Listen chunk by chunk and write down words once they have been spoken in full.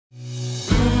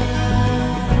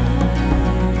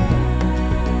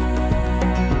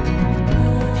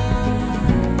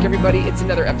everybody. It's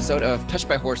another episode of Touched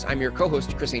by Horse. I'm your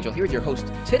co-host, Chris Angel, here with your host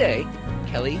today,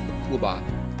 Kelly Coolbaugh.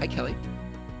 Hi, Kelly.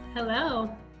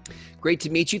 Hello. Great to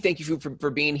meet you. Thank you for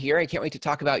being here. I can't wait to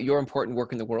talk about your important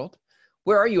work in the world.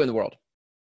 Where are you in the world?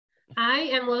 I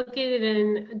am located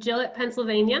in Gillette,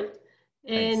 Pennsylvania,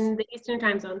 in Nice. the Eastern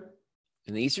Time Zone.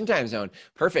 In the Eastern Time Zone.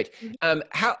 Perfect.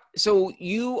 So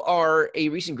you are a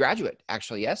recent graduate,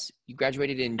 actually, yes? You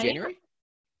graduated in January?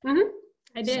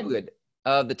 I did. So good.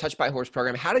 Of the Touched by Horse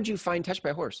program. How did you find Touched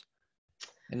by Horse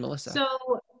and Melissa? So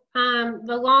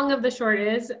the long of the short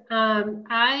is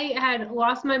I had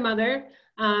lost my mother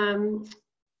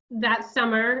that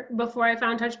summer before I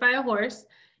found Touched by a Horse.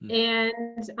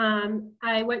 And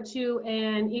I went to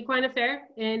an equine affair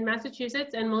in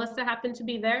Massachusetts, and Melissa happened to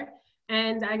be there.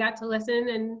 And I got to listen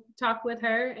and talk with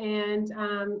her. And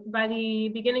by the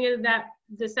beginning of that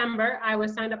December, I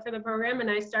was signed up for the program,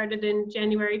 and I started in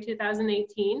January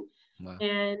 2018. Wow.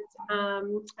 And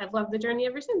I've loved the journey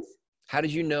ever since. How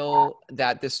did you know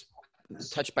that this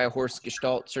Touched by a Horse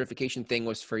Gestalt certification thing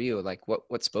was for you? Like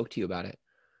what spoke to you about it?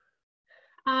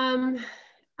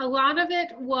 A lot of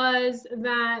it was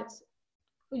that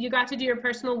you got to do your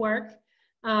personal work,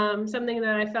 something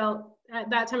that I felt at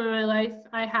that time in my life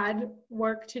I had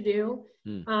work to do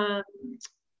of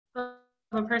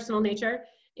a personal nature.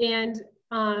 And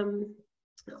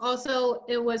also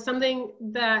it was something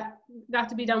that got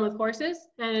to be done with horses.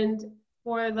 And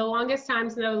for the longest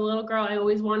time since I was a little girl, I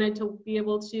always wanted to be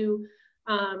able to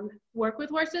work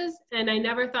with horses. And I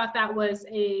never thought that was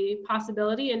a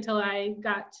possibility until I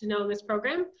got to know this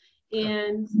program.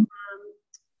 And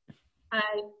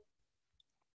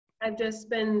I've just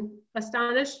been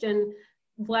astonished and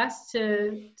blessed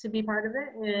to be part of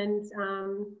it, and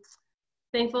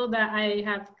thankful that I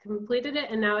have completed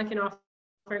it, and now I can offer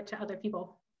it to other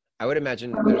people. I would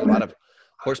imagine there's a lot of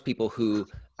horse people who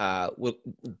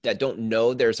that don't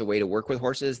know there's a way to work with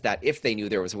horses, that if they knew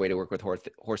there was a way to work with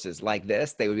horses like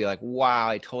this, they would be like, wow,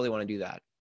 I totally want to do that.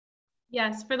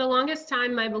 Yes, for the longest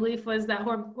time, my belief was that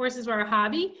horses were a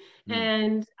hobby,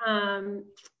 and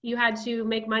you had to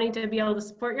make money to be able to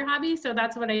support your hobby. So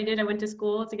that's what I did. I went to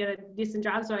school to get a decent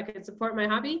job so I could support my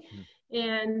hobby.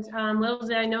 And little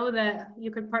did I know that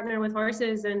you could partner with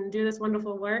horses and do this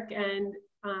wonderful work and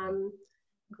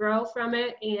grow from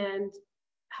it and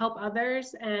help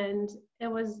others. And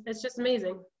it's just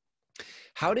amazing.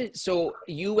 So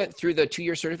you went through the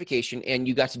 2-year certification and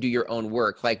you got to do your own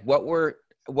work. Like what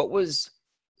was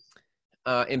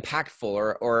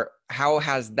impactful, or how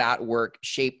has that work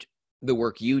shaped the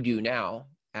work you do now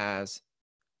as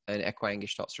an equine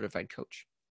Gestalt certified coach?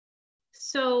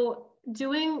 So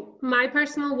doing my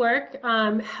personal work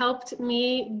helped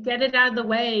me get it out of the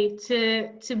way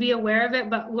to be aware of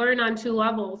it, but learn on 2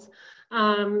 levels.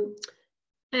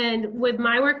 And with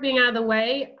my work being out of the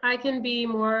way, I can be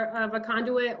more of a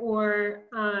conduit, or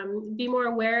be more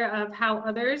aware of how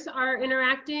others are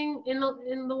interacting in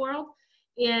the world.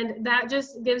 And that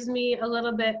just gives me a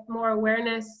little bit more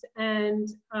awareness and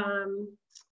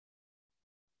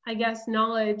I guess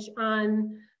knowledge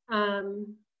on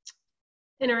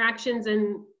interactions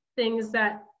and things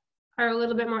that are a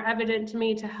little bit more evident to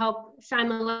me to help shine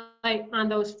the light on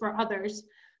those for others.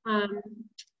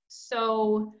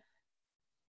 So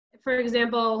for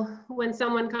example, when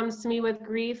someone comes to me with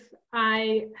grief,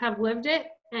 I have lived it,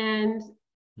 and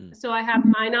so I have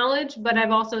my knowledge, but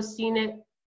I've also seen it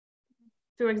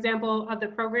through example of the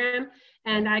program,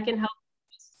 and I can help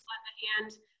lend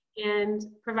a hand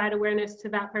and provide awareness to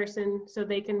that person so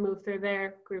they can move through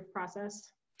their grief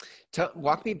process.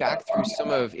 Walk me back through some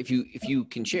of, if you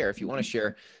can share, if you want to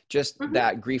share, just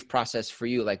that grief process for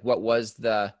you. Like, what was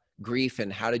the grief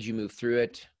and how did you move through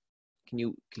it? Can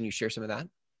you share some of that?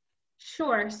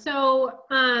 Sure. So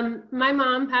my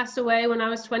mom passed away when I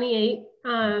was 28.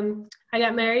 I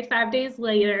got married 5 days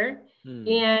later,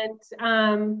 and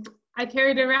I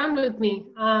carried it around with me.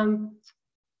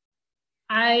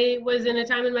 I was in a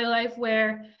time in my life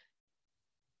where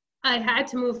I had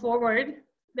to move forward.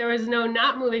 There was no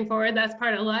not moving forward. That's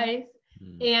part of life.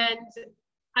 And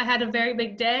I had a very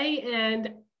big day,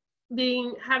 and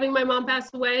having my mom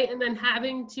pass away and then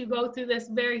having to go through this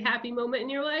very happy moment in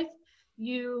your life,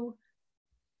 you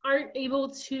aren't able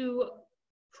to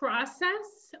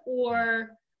process or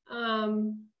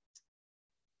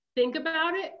think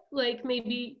about it like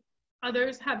maybe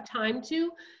others have time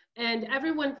to. And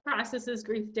everyone processes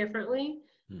grief differently.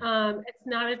 It's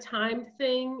not a timed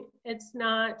thing. It's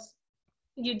not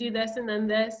you do this and then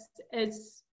this.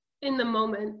 It's in the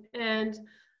moment. And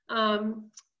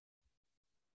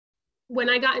when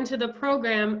I got into the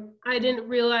program, I didn't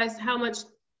realize how much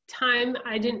time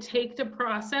I didn't take to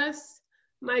process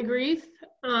my grief.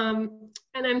 And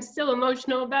I'm still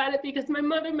emotional about it because my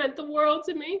mother meant the world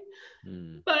to me.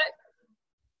 But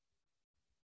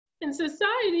in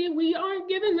society, we aren't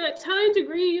given that time to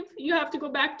grieve. You have to go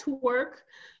back to work.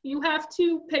 You have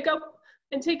to pick up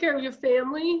and take care of your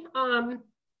family.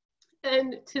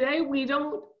 And today we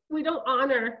don't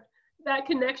honor that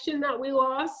connection that we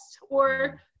lost,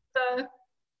 or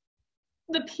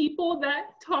the people that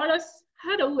taught us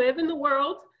how to live in the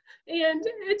world. And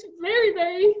it's very,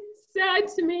 very sad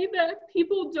to me that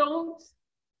people don't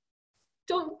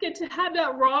get to have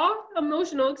that raw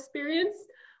emotional experience,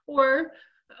 or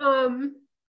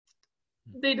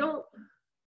they don't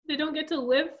get to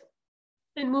live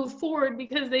and move forward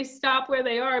because they stop where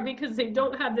they are because they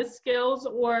don't have the skills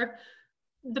or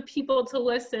the people to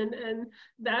listen. And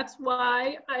that's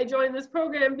why I joined this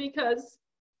program, because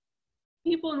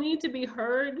people need to be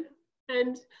heard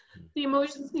and the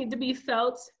emotions need to be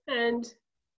felt. And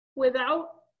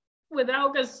without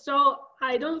Gestalt,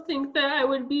 I don't think that I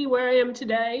would be where I am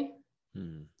today.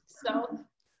 So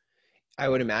I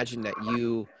would imagine that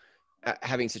you,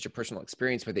 having such a personal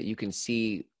experience with it, you can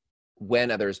see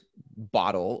when others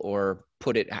bottle or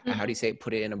put it, how do you say it?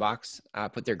 Put it in a box,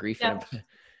 put their grief in a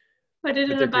put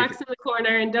it in a box in the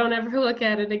corner and don't ever look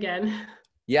at it again.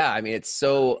 Yeah. I mean, it's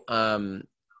so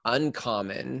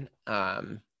uncommon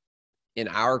in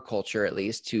our culture, at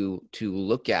least, to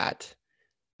look at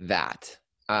that.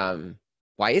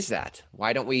 Why is that?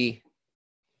 Why don't we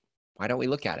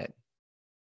look at it?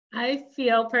 I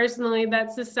feel personally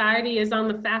that society is on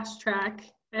the fast track,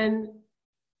 and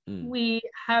we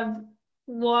have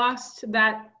lost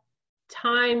that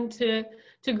time to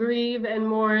grieve and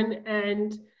mourn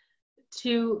and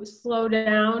to slow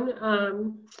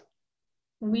down.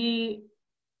 We,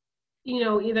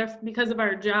 either because of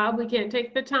our job, we can't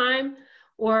take the time,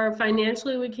 or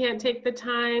financially we can't take the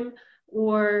time,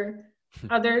 or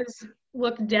others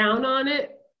look down on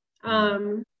it.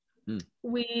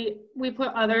 We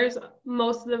put others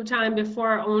most of the time before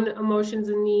our own emotions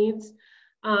and needs.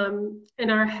 In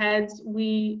our heads,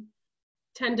 we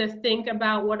tend to think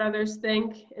about what others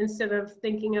think instead of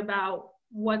thinking about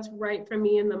what's right for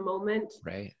me in the moment.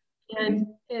 Right. And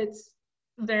it's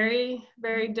very,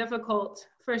 very difficult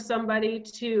for somebody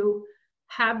to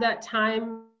have that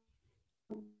time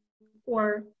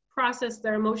or process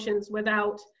their emotions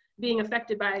without being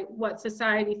affected by what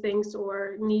society thinks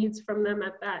or needs from them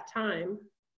at that time.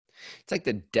 It's like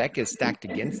the deck is stacked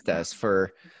against us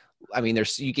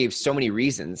you gave so many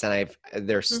reasons, and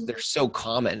they're so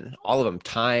common, all of them.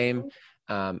 Time,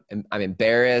 I'm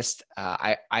embarrassed.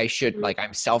 I should,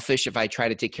 I'm selfish if I try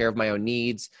to take care of my own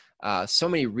needs. So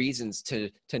many reasons to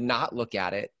not look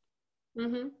at it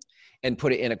and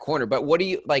put it in a corner. But what do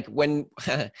you like when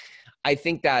I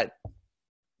think that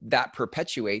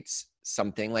perpetuates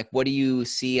something? Like, what do you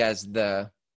see as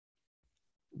the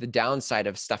downside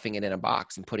of stuffing it in a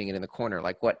box and putting it in the corner?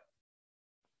 Like,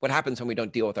 what happens when we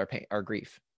don't deal with our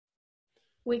grief?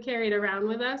 We carry it around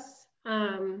with us.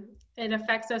 It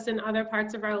affects us in other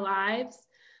parts of our lives.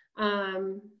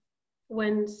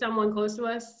 When someone close to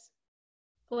us,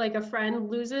 like a friend,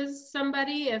 loses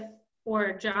somebody, or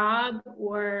a job,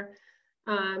 or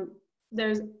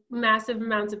there's massive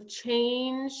amounts of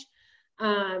change,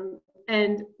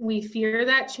 and we fear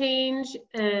that change.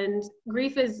 And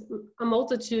grief is a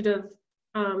multitude of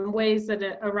ways that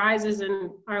it arises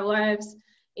in our lives.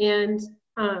 And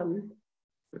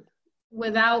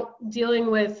without dealing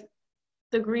with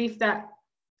the grief that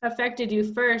affected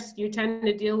you first, you tend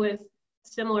to deal with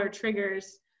similar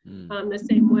triggers the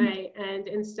same way. And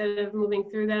instead of moving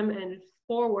through them and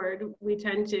forward, we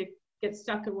tend to get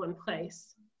stuck in one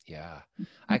place. Yeah,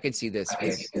 I could see this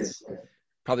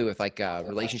probably with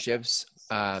relationships.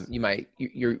 You might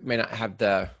not have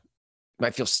you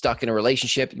might feel stuck in a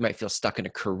relationship. You might feel stuck in a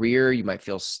career. You might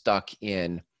feel stuck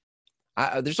in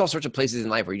there's all sorts of places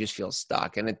in life where you just feel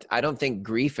stuck. And I don't think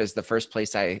grief is the first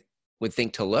place I would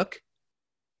think to look.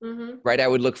 Right. I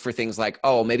would look for things like,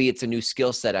 oh, maybe it's a new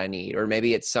skill set I need, or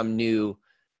maybe it's some new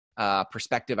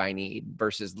perspective I need,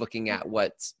 versus looking at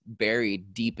what's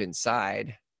buried deep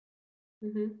inside,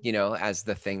 as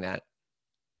the thing that,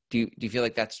 do you feel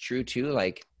like that's true too?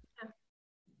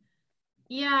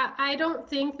 Yeah, I don't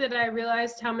think that I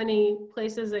realized how many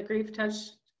places that grief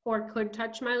touched or could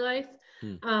touch my life.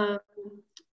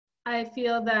 I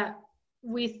feel that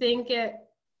we think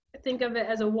of it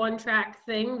as a one-track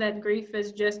thing, that grief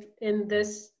is just in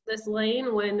this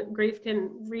lane, when grief can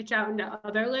reach out into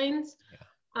other lanes.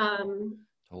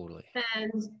 Totally.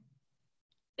 And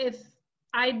if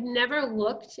I'd never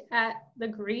looked at the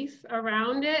grief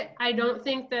around it, I don't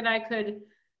think that I could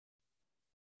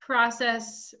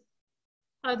process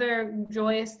other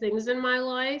joyous things in my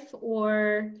life,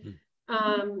 or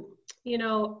you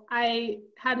know, I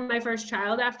had my first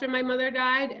child after my mother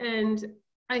died, and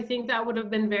I think that would have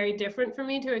been very different for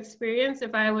me to experience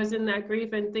if I was in that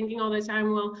grief and thinking all the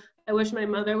time, well, I wish my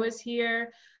mother was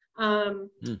here.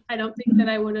 I don't think that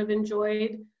I would have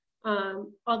enjoyed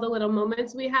all the little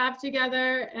moments we have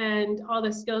together and all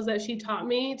the skills that she taught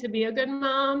me to be a good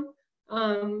mom.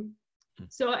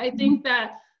 So I think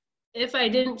that if I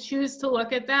didn't choose to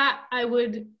look at that, I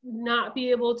would not be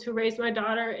able to raise my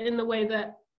daughter in the way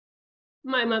that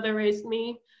my mother raised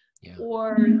me,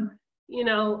 or, you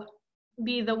know,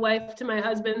 be the wife to my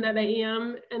husband that I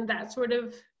am, and that sort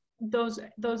of those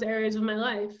areas of my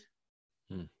life.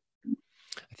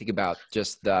 I think about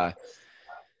just the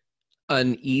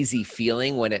uneasy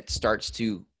feeling when it starts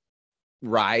to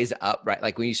rise up, right?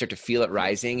 Like when you start to feel it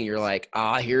rising and you're like,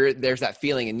 there's that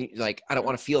feeling. And you're like, I don't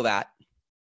want to feel that.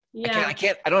 Yeah.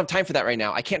 I don't have time for that right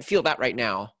now. I can't feel that right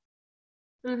now.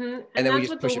 And then we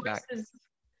just push it back.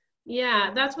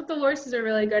 Yeah, that's what the horses are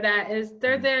really good at, is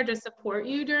they're there to support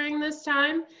you during this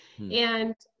time.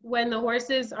 And when the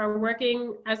horses are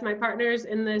working as my partners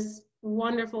in this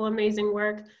wonderful, amazing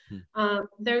work,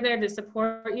 they're there to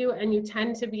support you, and you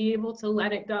tend to be able to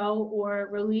let it go or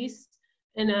release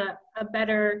in a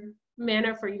better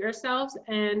manner for yourselves.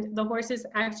 And the horses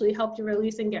actually help you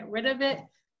release and get rid of it.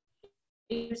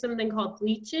 They do something called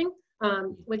bleaching,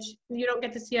 which you don't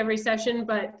get to see every session,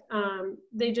 but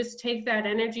they just take that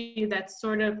energy that's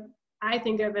sort of, I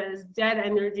think of it as dead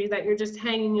energy that you're just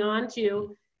hanging on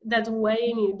to, that's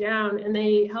weighing you down, and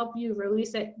they help you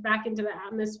release it back into the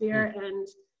atmosphere, and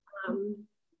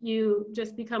you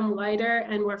just become lighter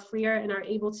and more freer and are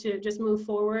able to just move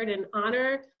forward and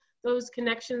honor those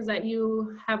connections that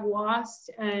you have lost,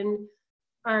 and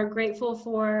are grateful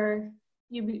for.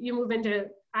 You move into,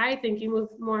 I think you move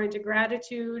more into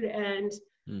gratitude and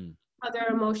other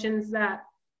emotions that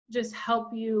just help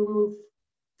you move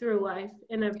through life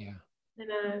in a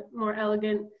more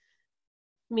elegant,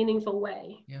 meaningful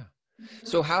way. Yeah.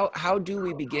 So how do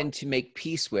we begin to make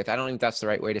peace with, I don't know if that's the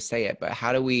right way to say it, but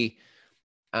how do we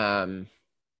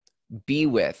be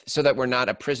with, so that we're not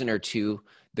a prisoner to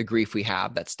the grief we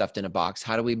have that's stuffed in a box?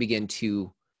 How do we begin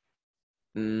to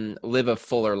live a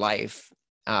fuller life,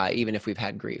 even if we've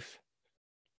had grief?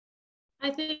 I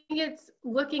think it's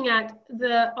looking at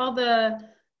all the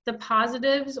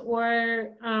positives, or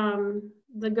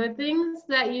the good things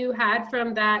that you had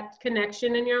from that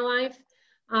connection in your life,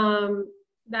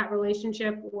 that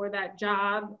relationship or that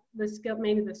job,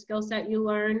 maybe the skill set you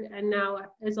learned and now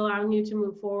is allowing you to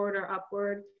move forward or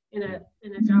upward in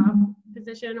a job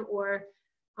position, or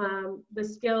the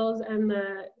skills and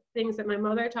the things that my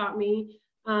mother taught me.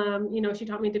 You know, she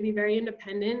taught me to be very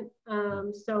independent.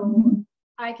 So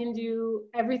I can do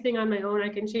everything on my own. I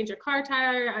can change a car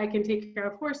tire. I can take care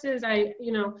of horses. I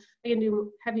can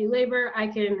do heavy labor. I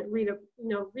can read.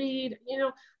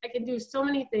 I can do so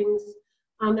many things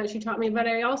that she taught me. But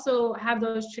I also have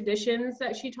those traditions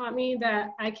that she taught me that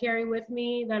I carry with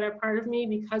me, that are part of me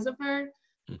because of her.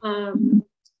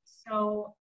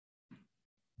 So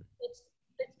it's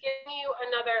giving you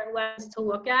another lens to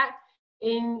look at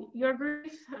in your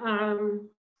grief.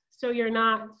 So you're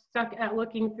not stuck at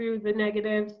looking through the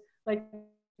negatives, like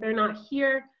they're not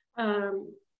here.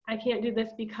 I can't do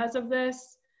this because of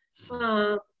this.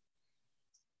 All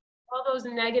those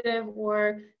negative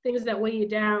or things that weigh you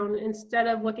down, instead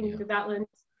of looking through that lens,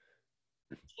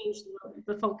 change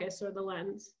the focus or the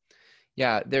lens.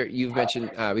 Yeah, you've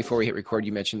mentioned, before we hit record,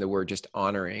 you mentioned the word just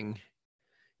honoring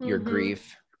your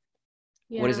grief.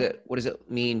 Yeah. What does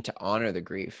it mean to honor the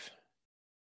grief?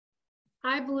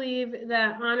 I believe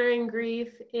that honoring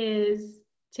grief is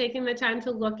taking the time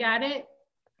to look at it,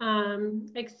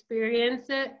 experience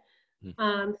it,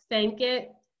 thank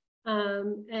it,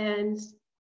 and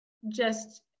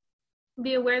just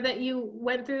be aware that you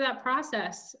went through that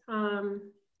process. And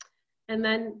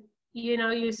then,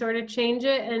 you sort of change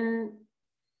it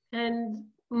and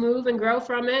move and grow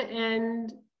from it.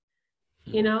 And,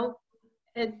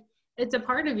 it's a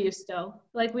part of you still.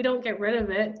 Like, we don't get rid of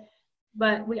it,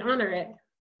 but we honor it.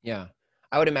 Yeah.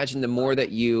 I would imagine the more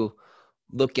that you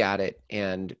look at it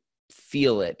and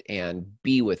feel it and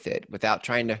be with it without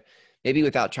trying to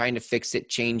fix it,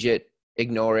 change it,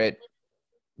 ignore it,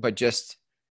 but just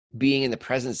being in the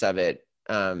presence of it,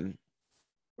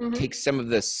 takes some of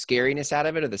the scariness out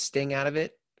of it or the sting out of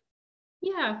it.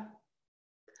 Yeah.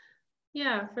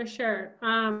 Yeah, for sure.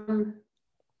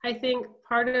 I think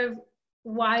part of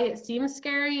why it seems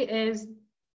scary is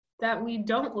that we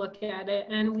don't look at it,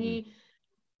 and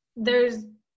there's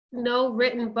no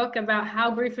written book about how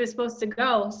grief is supposed to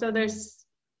go. So there's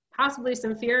possibly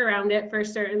some fear around it for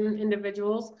certain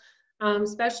individuals,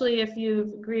 especially if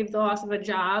you've grieved the loss of a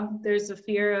job. There's a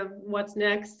fear of what's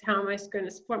next, how am I going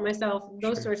to support myself,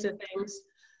 those sorts of things.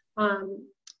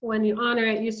 When you honor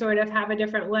it, you sort of have a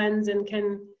different lens and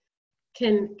can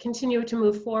continue to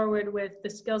move forward with the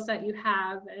skill set you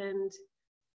have. And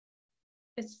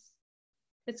it's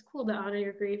cool to honor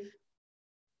your grief.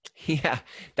 Yeah,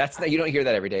 you don't hear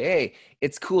that every day. Hey,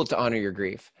 it's cool to honor your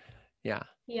grief. Yeah.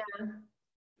 Yeah.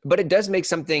 But it does make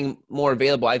something more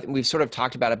available. We've sort of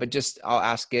talked about it, but just I'll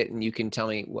ask it and you can tell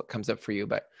me what comes up for you.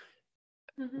 But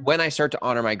when I start to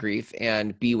honor my grief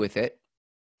and be with it,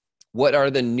 what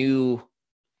are the new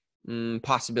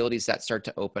possibilities that start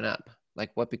to open up?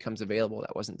 Like what becomes available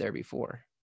that wasn't there before?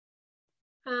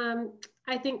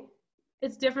 I think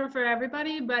it's different for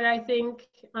everybody, but I think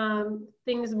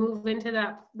things move into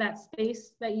that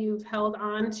space that you've held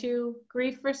on to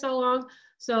grief for so long.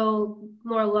 So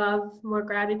more love, more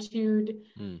gratitude.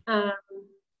 You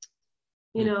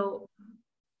know,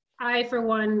 I, for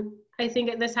one, I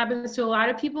think this happens to a lot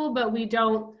of people, but we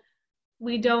don't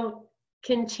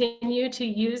continue to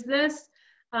use this.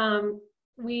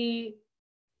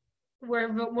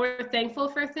 We're more thankful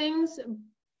for things,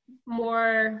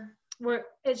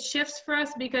 it shifts for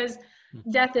us because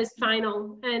death is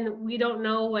final and we don't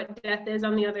know what death is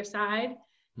on the other side.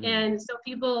 And so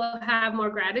people have more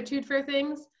gratitude for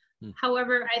things.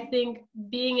 However, I think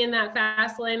being in that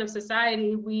fast lane of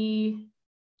society, we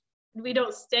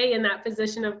don't stay in that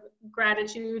position of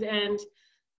gratitude and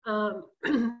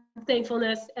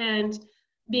thankfulness and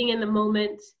being in the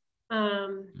moment,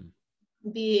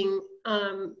 being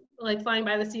like flying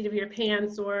by the seat of your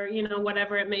pants or, you know,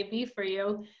 whatever it may be for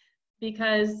you,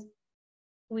 because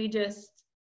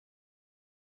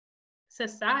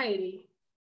society,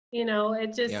 you know,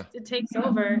 it takes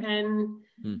over and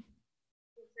you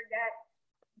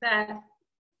forget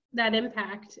that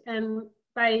impact. And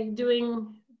by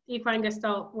doing equine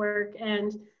gestalt work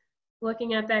and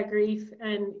looking at that grief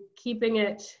and keeping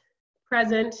it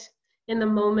present in the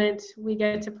moment, we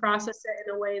get to process it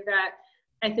in a way that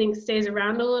I think stays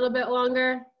around a little bit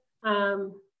longer.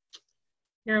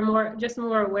 You're more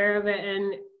aware of it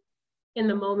and in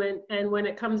the moment. And when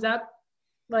it comes up,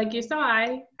 like you saw,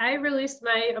 I released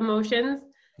my emotions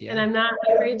and I'm not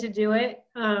afraid to do it.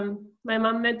 My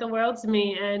mom meant the world to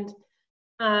me, and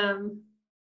I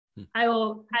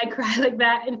cry like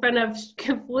that in front of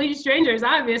complete strangers,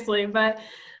 obviously, but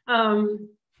I'm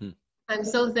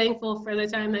so thankful for the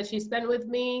time that she spent with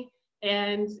me,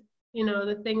 and you know,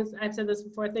 the things, I've said this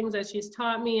before, things that she's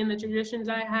taught me and the traditions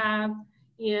I have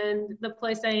and the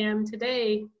place I am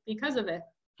today because of it.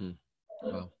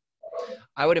 Wow.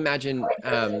 I would imagine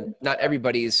not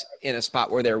everybody's in a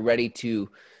spot where they're ready to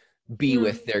be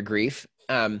with their grief.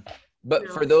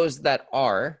 But for those that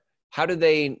are, how do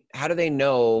you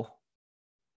know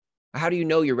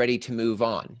you're ready to move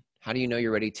on? How do you know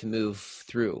you're ready to move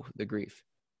through the grief?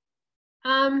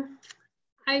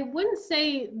 I wouldn't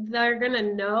say they're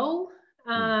gonna know.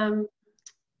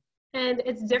 And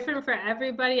it's different for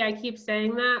everybody. I keep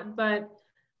saying that, but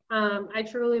I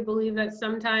truly believe that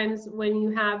sometimes when you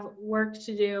have work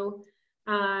to do,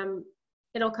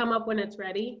 it'll come up when it's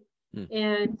ready.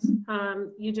 And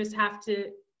you just have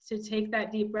to take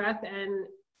that deep breath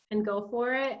and go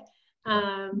for it,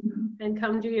 and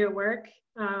come do your work.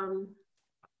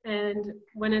 And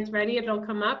when it's ready, it'll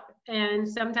come up. And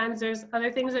sometimes there's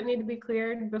other things that need to be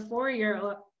cleared before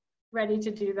you're ready to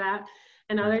do that.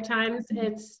 And other times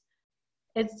it's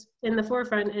in the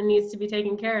forefront and needs to be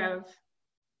taken care of.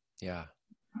 Yeah.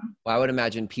 Well, I would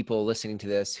imagine people listening to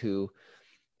this who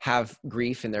have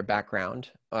grief in their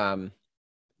background,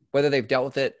 whether they've dealt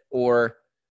with it or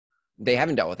they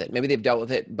haven't dealt with it. Maybe they've dealt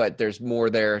with it, but there's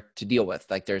more there to deal with.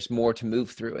 Like there's more to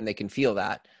move through and they can feel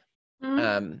that.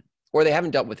 Or they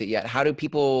haven't dealt with it yet. How do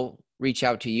people reach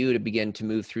out to you to begin to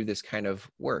move through this kind of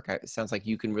work? It sounds like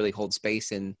you can really hold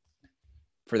space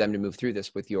for them to move through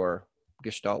this with your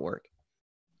Gestalt work.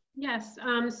 Yes.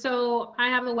 So I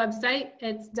have a website.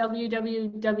 It's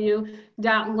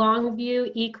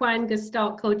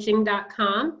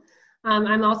www.longviewequinegestaltcoaching.com.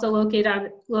 I'm also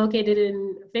located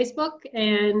in Facebook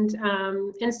and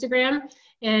Instagram,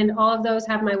 and all of those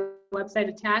have my website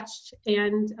attached,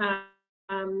 and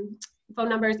phone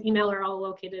numbers, email are all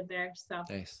located there. So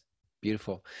nice.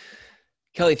 Beautiful.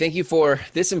 Kelly, thank you for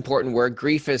this important work.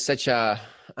 Grief is such a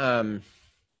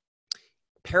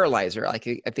paralyzer. Like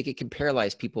I think it can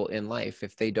paralyze people in life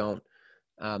if they don't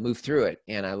move through it.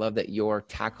 And I love that you're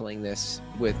tackling this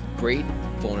with great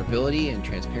vulnerability and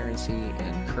transparency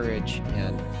and courage,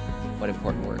 and what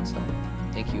important work. So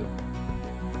thank you.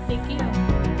 Thank you.